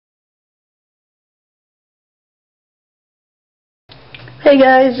Hey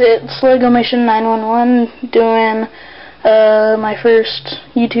guys, it's LEGO Mission 911 doing my first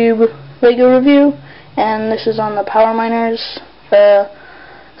YouTube LEGO review, and this is on the Power Miners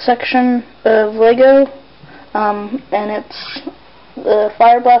section of LEGO, and it's the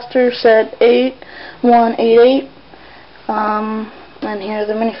Fire Blaster set 8188, and here are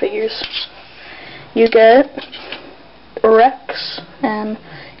the minifigures. You get Rex, and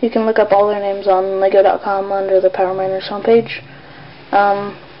you can look up all their names on LEGO.com under the Power Miners homepage.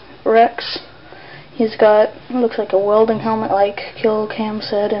 Rex, he's got, looks like a welding helmet like Kill Cam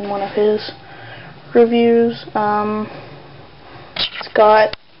said in one of his reviews. It's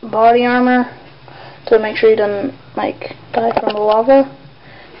got body armor to make sure he doesn't like die from the lava.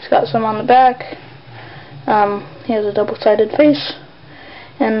 He's got some on the back. He has a double-sided face,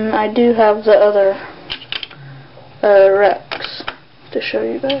 and I do have the other Rex to show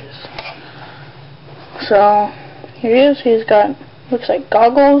you guys. So here he is. He's got, looks like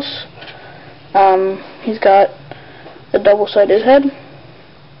goggles. He's got a double-sided head,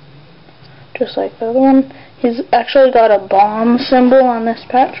 just like the other one. He's actually got a bomb symbol on this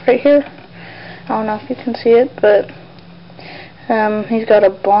patch right here. I don't know if you can see it, but he's got a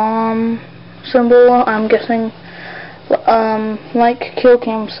bomb symbol. I'm guessing, like Kill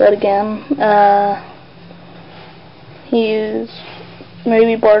Cam said again, he's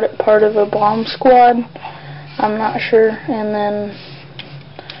maybe part of a bomb squad. I'm not sure. And then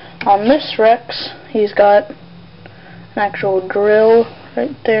on this Rex, he's got an actual drill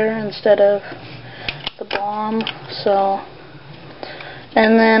right there instead of the bomb. So,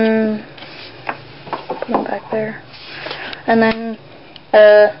 and then put him back there. And then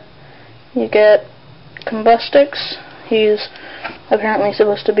you get Combustix. He's apparently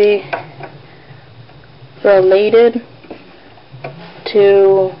supposed to be related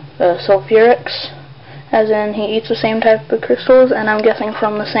to Sulfurix, as in he eats the same type of crystals, and I'm guessing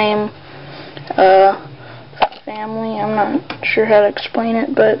from the same family. I'm not sure how to explain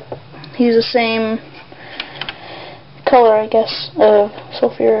it, but he's the same color, I guess, of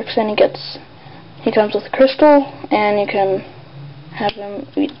Sulfurix, and he comes with a crystal, and you can have him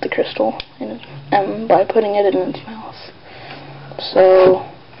eat the crystal by putting it in his mouth. So,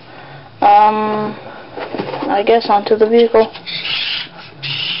 I guess onto the vehicle.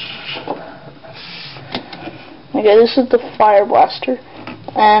 Okay, this is the Fire Blaster,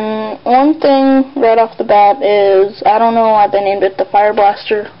 and one thing right off the bat is, I don't know why they named it the Fire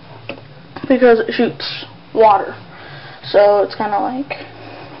Blaster, because it shoots water, so it's kind of like,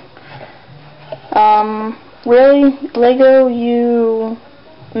 really, LEGO, you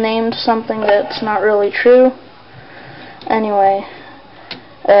named something that's not really true. Anyway,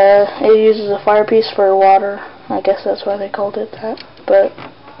 it uses a fire piece for water. I guess that's why they called it that, but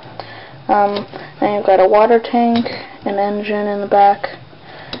then you've got a water tank, an engine in the back,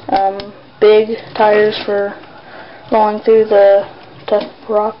 big tires for going through the tough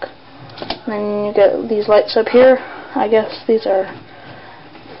rock, and then you get these lights up here. I guess these are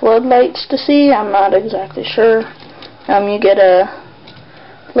floodlights to see, I'm not exactly sure. You get a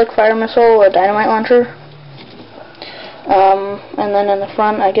lick fire missile, a dynamite launcher, and then in the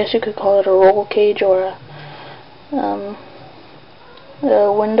front, I guess you could call it a roll cage or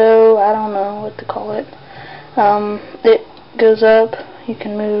a window, I don't know what to call it. It goes up, you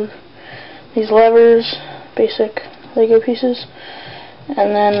can move these levers, basic LEGO pieces,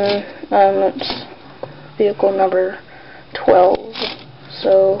 and then it's vehicle number 12.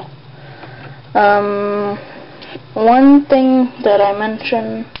 So, one thing that I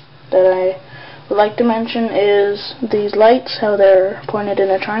would like to mention is these lights, how they're pointed in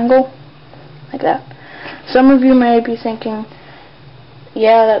a triangle, like that. Some of you may be thinking,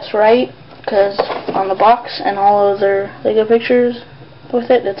 yeah, that's right, because on the box and all other LEGO pictures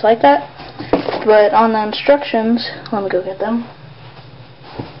with it, it's like that. But on the instructions, let me go get them.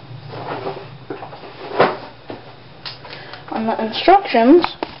 On the instructions,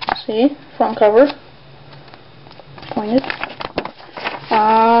 see, front cover, pointed.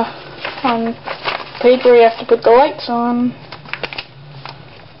 On page where you have to put the lights on,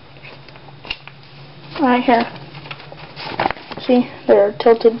 right here. See, they're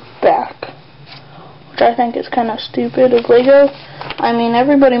tilted back, which I think is kind of stupid of LEGO. I mean,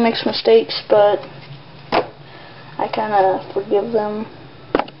 everybody makes mistakes, but I kind of forgive them.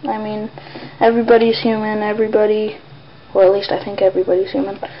 I mean, everybody's human, well, at least I think everybody's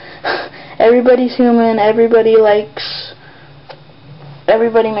human. Everybody's human, everybody makes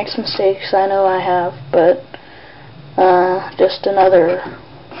mistakes, I know I have, but just another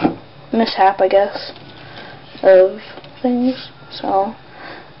mishap, I guess, of things. So,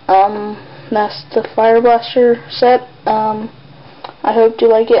 that's the Fire Blaster set. I hope you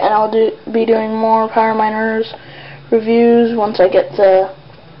like it, and I'll be doing more Power Miners reviews once I get the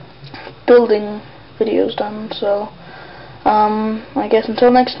building videos done. So, I guess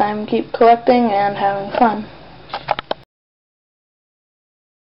until next time, keep collecting and having fun.